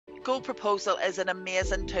GoProposal is an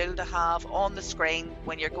amazing tool to have on the screen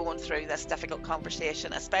when you're going through this difficult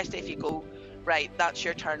conversation, especially if you go, right, that's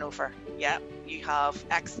your turnover. Yeah, you have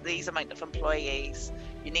these amount of employees.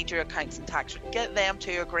 You need your accounts and tax. Get them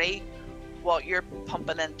to agree what you're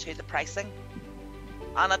pumping into the pricing.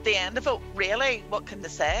 And at the end of it, really, what can they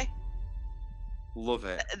say? Love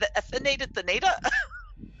it. If they need it, they need it.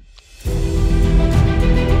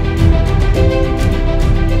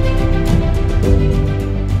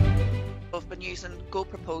 I've been using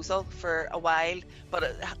GoProposal for a while,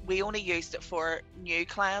 but we only used it for new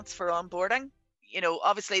clients for onboarding. You know,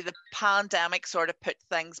 obviously the pandemic sort of put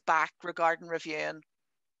things back regarding reviewing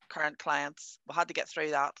current clients. We had to get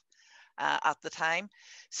through that at the time.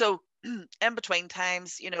 So in between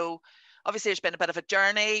times, you know, obviously there's been a bit of a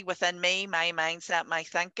journey within me, my mindset, my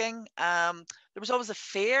thinking. There was always a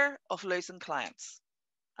fear of losing clients,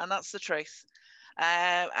 and that's the truth.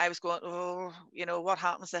 I was going, oh, you know, what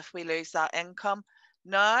happens if we lose that income?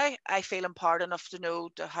 Now I feel empowered enough to know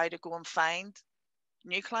how to go and find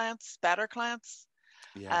new clients, better clients.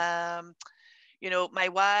 Yeah. You know, my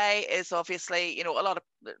why is obviously, you know,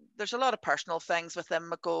 there's a lot of personal things within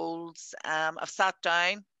my goals. I've sat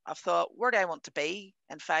down, I've thought, where do I want to be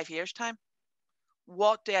in 5 years' time?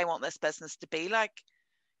 What do I want this business to be like?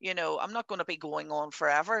 You know, I'm not going to be going on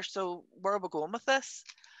forever. So where are we going with this?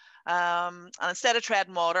 And instead of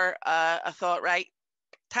treading water, I thought, right,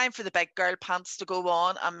 time for the big girl pants to go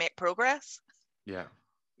on and make progress. Yeah.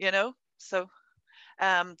 You know, so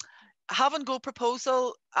having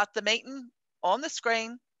GoProposal at the meeting on the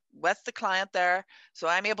screen with the client there, so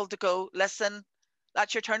I'm able to go, listen,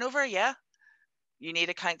 that's your turnover, yeah. You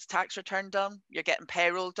need accounts tax return done. You're getting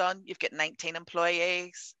payroll done. You've got 19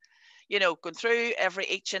 employees. You know, going through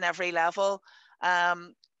each and every level,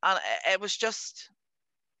 and it was just,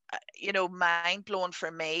 you know, mind blowing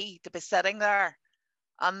for me to be sitting there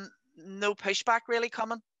and no pushback really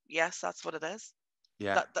coming. Yes, that's what it is.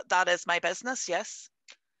 Yeah. That is my business. Yes.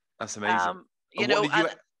 That's amazing. You know,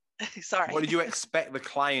 sorry. What did you expect the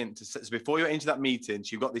client to say? So before you went into that meeting, so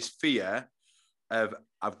you've got this fear of,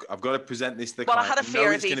 I've got to present this to the client. I had a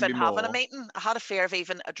fear of even having more. a meeting. I had a fear of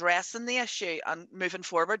even addressing the issue and moving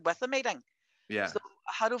forward with the meeting. Yeah. So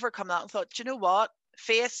I had overcome that and thought, do you know what?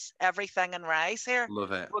 Face everything and rise here.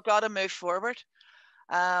 Love it. We've got to move forward.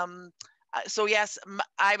 So yes,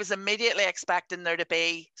 I was immediately expecting there to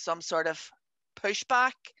be some sort of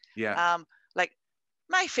pushback. Yeah. Like,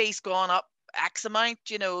 my fee's gone up X amount,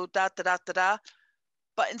 you know, da.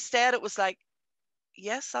 But instead it was like,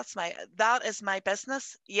 yes, that is my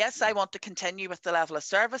business. Yes, I want to continue with the level of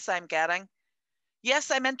service I'm getting. Yes,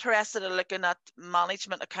 I'm interested in looking at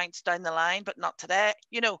management accounts down the line, but not today.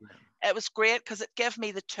 You know, It was great because it gave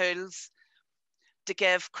me the tools to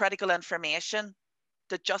give critical information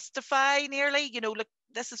to justify nearly, you know, look,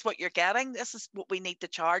 this is what you're getting. This is what we need to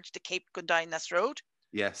charge to keep going down this road.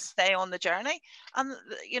 Yes. Stay on the journey. And,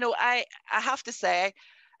 you know, I have to say,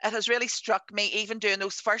 it has really struck me, even doing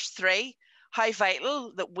those first three, how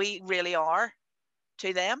vital that we really are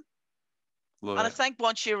to them. Love and it. I think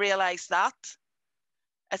once you realize that,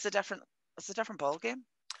 it's a different ball game.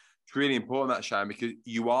 It's really important, that, Sharon, because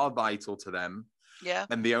you are vital to them. Yeah.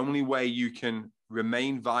 And the only way you can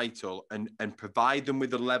remain vital and provide them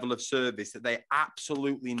with the level of service that they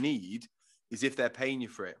absolutely need is if they're paying you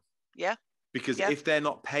for it. Yeah. Because if they're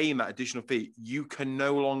not paying that additional fee, you can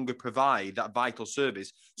no longer provide that vital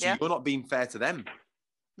service. So you're not being fair to them.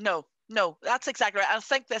 No, that's exactly right. I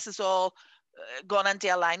think this is all gone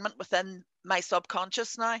into alignment within my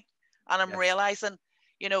subconscious now. And I'm realizing,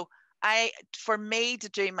 you know, for me to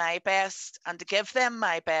do my best and to give them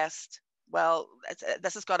my best, well,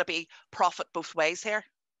 this has got to be profit both ways here.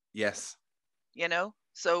 Yes. You know,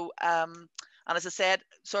 so, and as I said,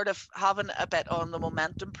 sort of having a bit on the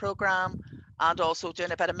momentum program and also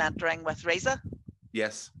doing a bit of mentoring with Reza.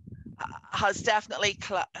 Yes. Has definitely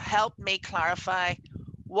helped me clarify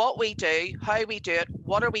what we do, how we do it,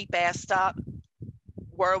 what are we best at,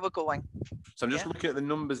 where are we going. So I'm just looking at the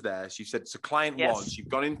numbers there. So you said, so client one, so you've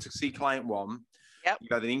gone in to see client one. Yep.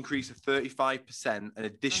 You've had an increase of 35%, an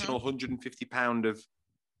additional £150 of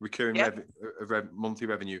recurring monthly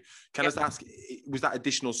revenue. Can I just ask, was that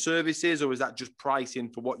additional services or was that just pricing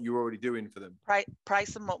for what you're already doing for them?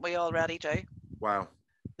 Pricing what we already do. Wow.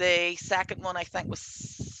 The second one, I think, was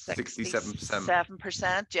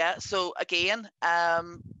 67%. Yeah. So again,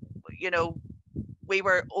 you know, we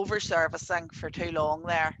were over servicing for too long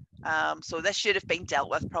there. So this should have been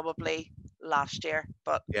dealt with probably last year,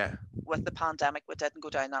 but with the pandemic, we didn't go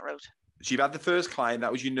down that road. So you've had the first client,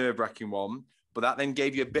 that was your nerve-wracking one, but that then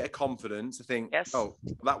gave you a bit of confidence to think, oh,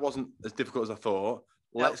 that wasn't as difficult as I thought.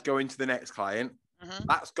 Let's go into the next client.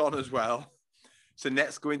 That's gone as well. So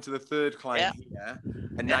let's go into the third client here,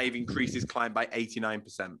 and now you've increased his client by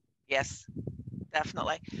 89%. Yes,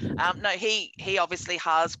 definitely. Now he obviously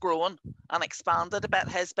has grown and expanded a bit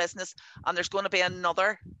his business, and there's going to be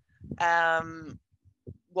another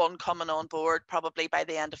one coming on board probably by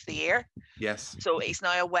the end of the year. Yes. So he's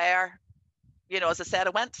now aware. You know, as I said,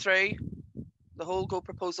 I went through the whole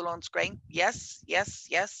Proposal on screen. Yes, yes,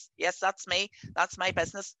 yes, yes. That's me. That's my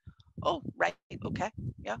business. Oh, right. Okay.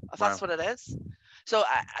 Yeah, if that's what it is. So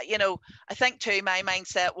I think too, my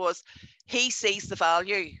mindset was he sees the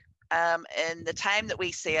value in the time that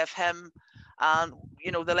we save him, and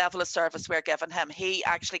the level of service we're giving him. He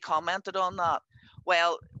actually commented on that.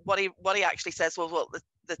 Well, what he actually says was, well,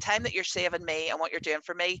 the time that you're saving me and what you're doing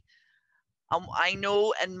for me, I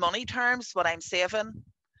know in money terms what I'm saving.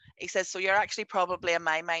 He says, so you're actually probably in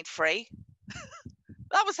my mind free.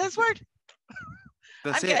 That was his word.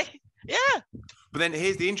 That's it. Yeah. But then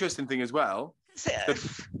here's the interesting thing as well.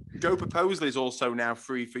 GoProposal is also now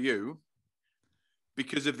free for you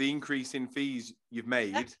because of the increase in fees you've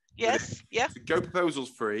made. Yes. Yeah. So GoProposal's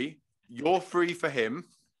free. You're free for him.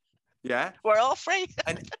 Yeah. We're all free.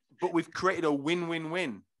 But we've created a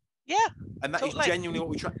win-win-win. Yeah. And that is genuinely what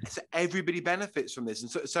we try. So everybody benefits from this.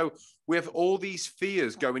 And so we have all these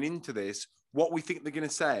fears going into this, what we think they're going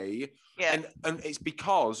to say. Yeah. And it's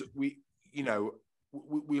because we're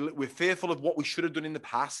fearful of what we should have done in the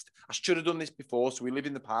past. I should have done this before, so we live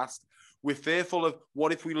in the past. We're fearful of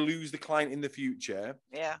what if we lose the client in the future.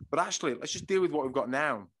 Yeah. But actually, let's just deal with what we've got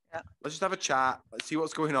now. Yeah. Let's just have a chat. Let's see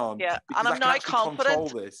what's going on. Yeah. Because and I'm now confident.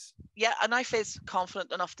 Control this. Yeah, and I feel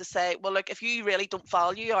confident enough to say, well, look, if you really don't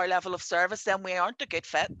value our level of service, then we aren't a good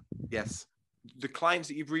fit. Yes. The clients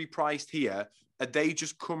that you've repriced here, are they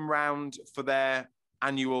just come round for their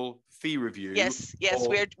annual fee review? Yes.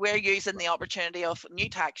 We're using the opportunity of new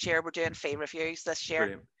tax year. We're doing fee reviews this year.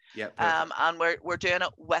 Brilliant. Yeah. Perfect. And we're doing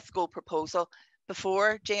it with GoProposal.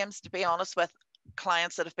 Before, James, to be honest, with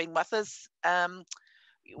clients that have been with us,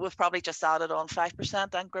 we've probably just added on 5%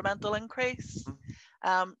 incremental increase.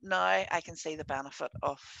 Now I can see the benefit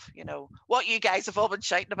of, what you guys have all been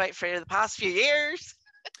shouting about for the past few years.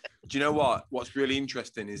 Do you know what? What's really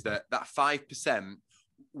interesting is that 5%,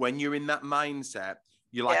 when you're in that mindset,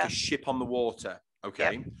 you're like a ship on the water.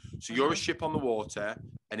 Okay. Yep. So you're a ship on the water,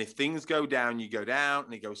 and if things go down, you go down,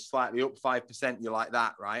 and it goes slightly up 5%. You're like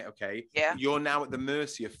that, right? Okay. Yeah. You're now at the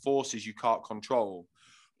mercy of forces you can't control.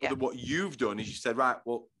 But what you've done is you said, right,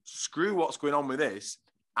 well, screw what's going on with this.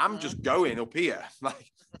 I'm just going up here,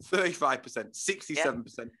 like 35%,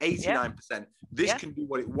 67%, 89%. This can do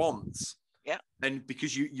what it wants. Yeah. And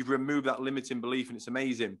because you've removed that limiting belief, and it's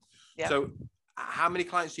amazing. Yeah. So how many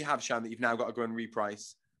clients do you have, Sharon, that you've now got to go and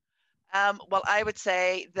reprice? Well, I would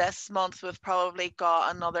say this month we've probably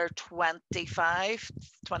got another 25,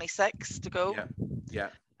 26 to go. Yeah.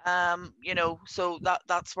 So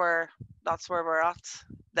that's where we're at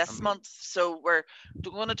this month. So we're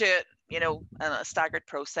going to do it, in a staggered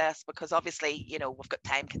process, because obviously, we've got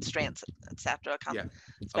time constraints, etc. I can't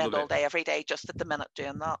spend all day, every day, just at the minute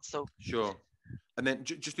doing that. So sure. And then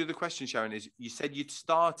just the other question, Sharon, is you said you'd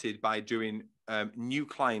started by doing new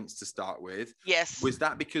clients to start with. Yes. Was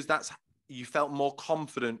that because you felt more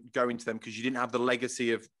confident going to them because you didn't have the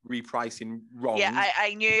legacy of repricing wrong? Yeah,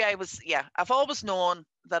 I knew I've always known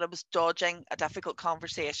that I was dodging a difficult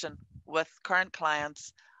conversation with current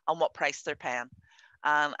clients on what price they're paying.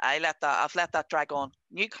 And I've let that drag on.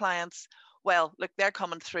 New clients, well, look, they're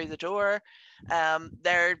coming through the door.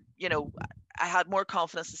 I had more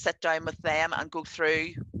confidence to sit down with them and go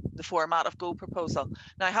through the format of GoProposal.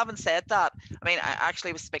 Now, having said that, I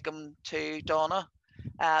actually was speaking to Donna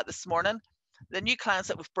this morning. The new clients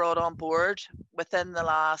that we've brought on board within the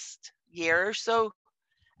last year or so,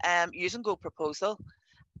 using GoProposal,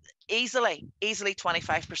 easily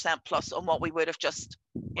 25% plus on what we would have just,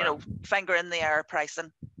 finger in the air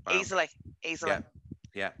pricing. Wow. Easily.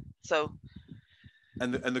 Yeah. So.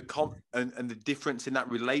 And the difference in that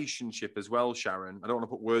relationship as well, Sharon. I don't want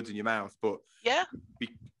to put words in your mouth, but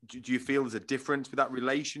do you feel there's a difference with that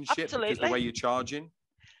relationship? Absolutely. Because the way you're charging?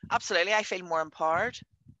 Absolutely. I feel more empowered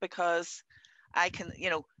because I can,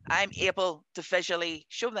 I'm able to visually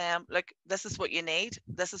show them, look, this is what you need.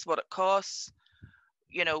 This is what it costs.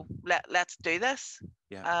 Let's do this.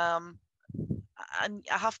 Yeah. And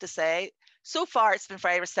I have to say, so far it's been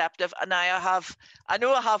very receptive. And now I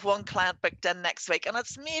know I have one client booked in next week, and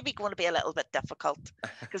it's maybe going to be a little bit difficult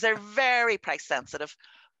because they're very price sensitive.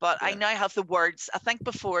 But I now have the words. I think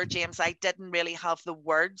before, James, I didn't really have the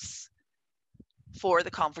words for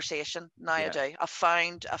the conversation. Now I do. I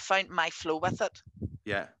found my flow with it.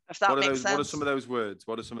 Yeah. If that makes sense. What are some of those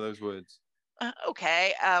words?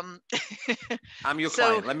 Okay. I'm your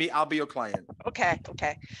So client. I'll be your client. okay.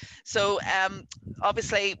 So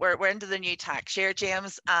obviously we're into the new tax year,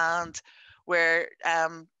 James, and we're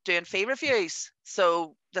doing fee reviews.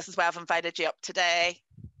 So this is why I've invited you up today.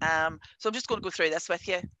 So I'm just going to go through this with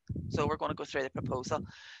you. So we're going to go through the proposal.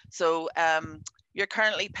 So you're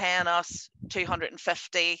currently paying us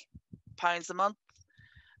 £250 a month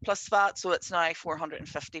plus VAT, so it's now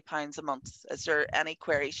 £450 a month. Is there any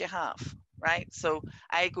queries you have? Right. So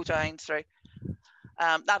I go down through.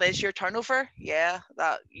 That is your turnover. Yeah.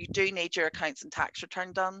 That you do need your accounts and tax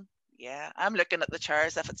return done. Yeah. I'm looking at the chair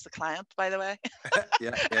as if it's the client, by the way.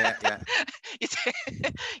 Yeah.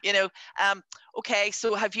 You know, okay.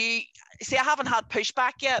 So have you? See, I haven't had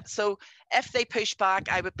pushback yet. So if they push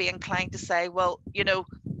back, I would be inclined to say, well,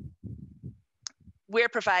 we're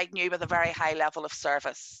providing you with a very high level of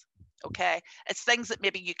service. Okay. It's things that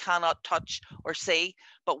maybe you cannot touch or see,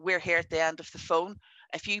 but we're here at the end of the phone.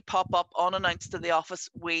 If you pop up unannounced to the office,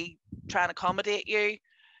 we try and accommodate you.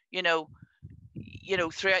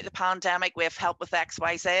 Throughout the pandemic, we have helped with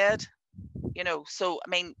XYZ. So I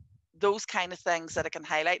mean, those kind of things that I can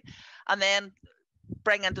highlight, and then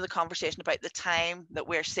bring into the conversation about the time that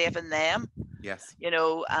we're saving them. Yes.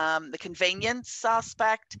 The convenience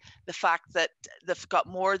aspect, the fact that they've got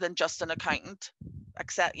more than just an accountant,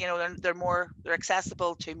 except they're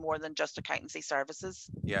accessible to more than just accountancy services.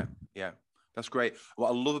 Yeah. That's great. What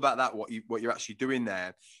I love about that, what you're actually doing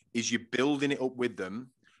there, is you're building it up with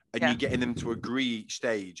them, and you're getting them to agree each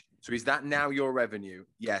stage. So is that now your revenue?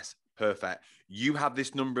 Yes. Perfect. You have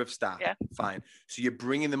this number of staff. Yeah. Fine. So you're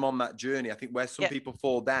bringing them on that journey. I think where some people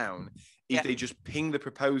fall down is they just ping the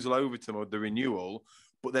proposal over to them or the renewal,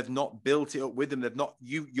 but they've not built it up with them.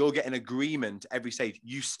 You're getting agreement every stage.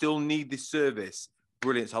 You still need this service.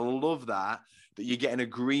 Brilliant. So I love that you're getting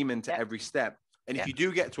agreement at every step. And if you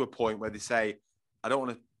do get to a point where they say, I don't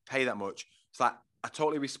want to pay that much, it's like, I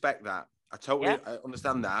totally respect that. I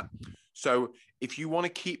understand that. So if you want to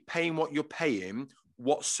keep paying what you're paying,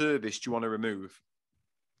 what service do you want to remove?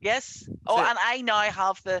 Yes. And I now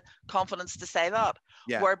have the confidence to say that.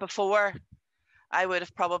 Yeah. Where before I would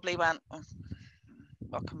have probably went,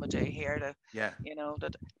 what can we do here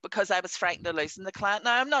because I was frightened of losing the client.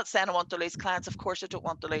 Now, I'm not saying I want to lose clients. Of course, I don't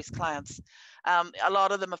want to lose clients. A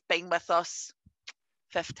lot of them have been with us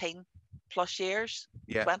 15 plus years,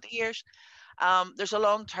 20 years. There's a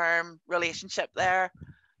long-term relationship there.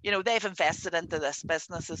 They've invested into this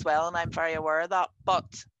business as well, and I'm very aware of that.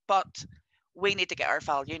 But we need to get our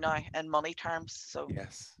value now in money terms. So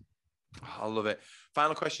yes, I love it.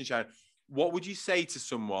 Final question, Sharon. What would you say to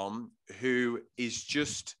someone who is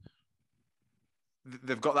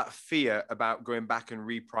they've got that fear about going back and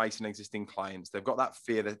repricing existing clients? They've got that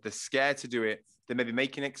fear that they're scared to do it. They may be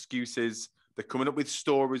making excuses. They're coming up with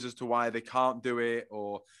stories as to why they can't do it,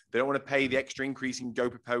 or they don't want to pay the extra increase in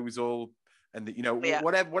GoProposal. And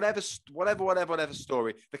whatever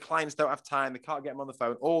story, the clients don't have time, they can't get them on the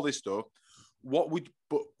phone, all this stuff. What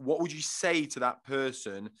would you say to that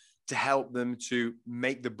person to help them to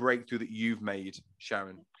make the breakthrough that you've made,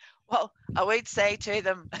 Sharon? Well, I would say to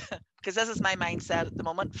them, because this is my mindset at the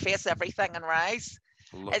moment, face everything and rise.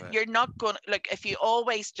 You're not going to, look, if you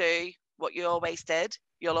always do what you always did,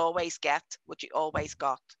 you'll always get what you always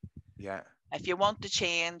got. Yeah. If you want to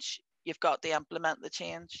change, you've got to implement the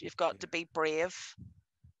change. You've got to be brave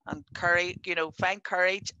and courage, find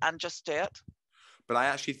courage and just do it. But I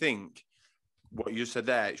actually think what you said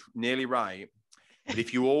there is nearly right. But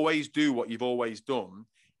if you always do what you've always done,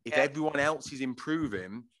 if everyone else is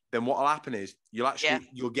improving, then what will happen is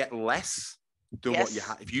you'll get less than what you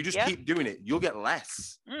have. If you just keep doing it, you'll get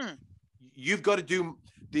less. You've got to do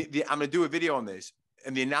I'm going to do a video on this.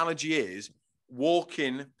 And the analogy is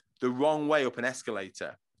walking the wrong way up an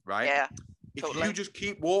escalator, right? Yeah. If you just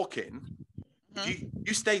keep walking,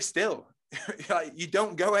 you stay still. You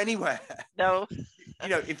don't go anywhere. No.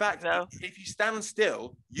 In fact, if you stand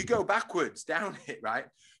still, you go backwards down it, right?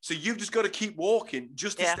 So you've just got to keep walking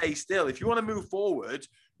just to stay still. If you want to move forward,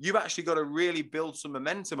 you've actually got to really build some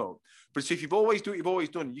momentum up. But so if you've always do what you've always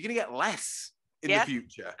done, you're going to get less in the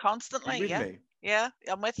future. Constantly, Yeah,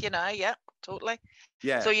 I'm with you now. Yeah, totally.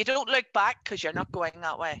 Yeah. So you don't look back because you're not going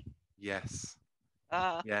that way. Yes.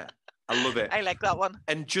 Yeah. I love it. I like that one.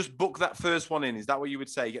 And just book that first one in. Is that what you would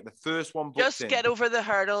say? Get the first one booked in. Just get over the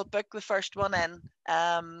hurdle, book the first one in.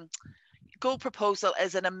 GoProposal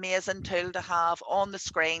is an amazing tool to have on the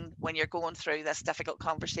screen when you're going through this difficult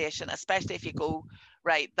conversation, especially if you go,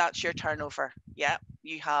 right, that's your turnover. Yeah,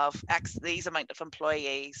 you have these amount of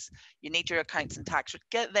employees. You need your accounts and tax.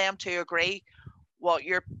 Get them to agree what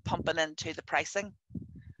you're pumping into the pricing.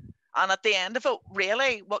 And at the end of it,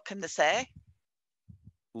 really, what can they say?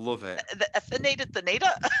 Love it. If they need it, they need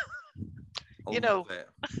it. I You know. love it.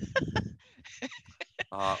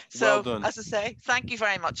 Well So, done. as I say, thank you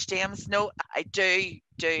very much, James. No, I do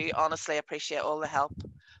honestly appreciate all the help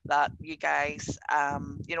that you guys,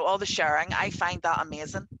 you know, all the sharing. I find that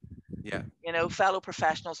amazing. Yeah. You know, fellow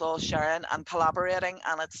professionals all sharing and collaborating,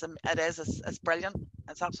 and it's brilliant.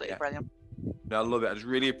 It's absolutely brilliant. No, I love it. I just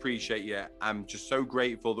really appreciate you. I'm just so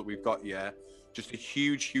grateful that we've got you. Just a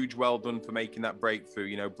huge well done for making that breakthrough.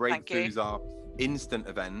 You know, breakthroughs are instant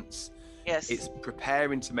events. Yes. It's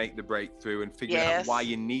preparing to make the breakthrough and figuring out why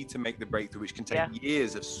you need to make the breakthrough, which can take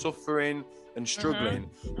years of suffering and struggling.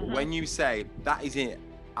 But when you say, that is it,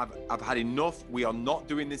 I've had enough, we are not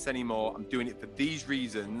doing this anymore, I'm doing it for these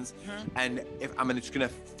reasons, and if I'm just going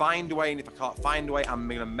to find a way, and if I can't find a way, I'm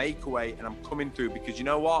going to make a way, and I'm coming through, because you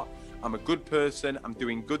know what? I'm a good person, I'm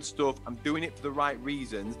doing good stuff, I'm doing it for the right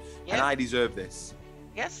reasons, and I deserve this.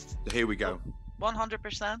 Yes. So here we go.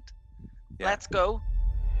 100%. Let's go.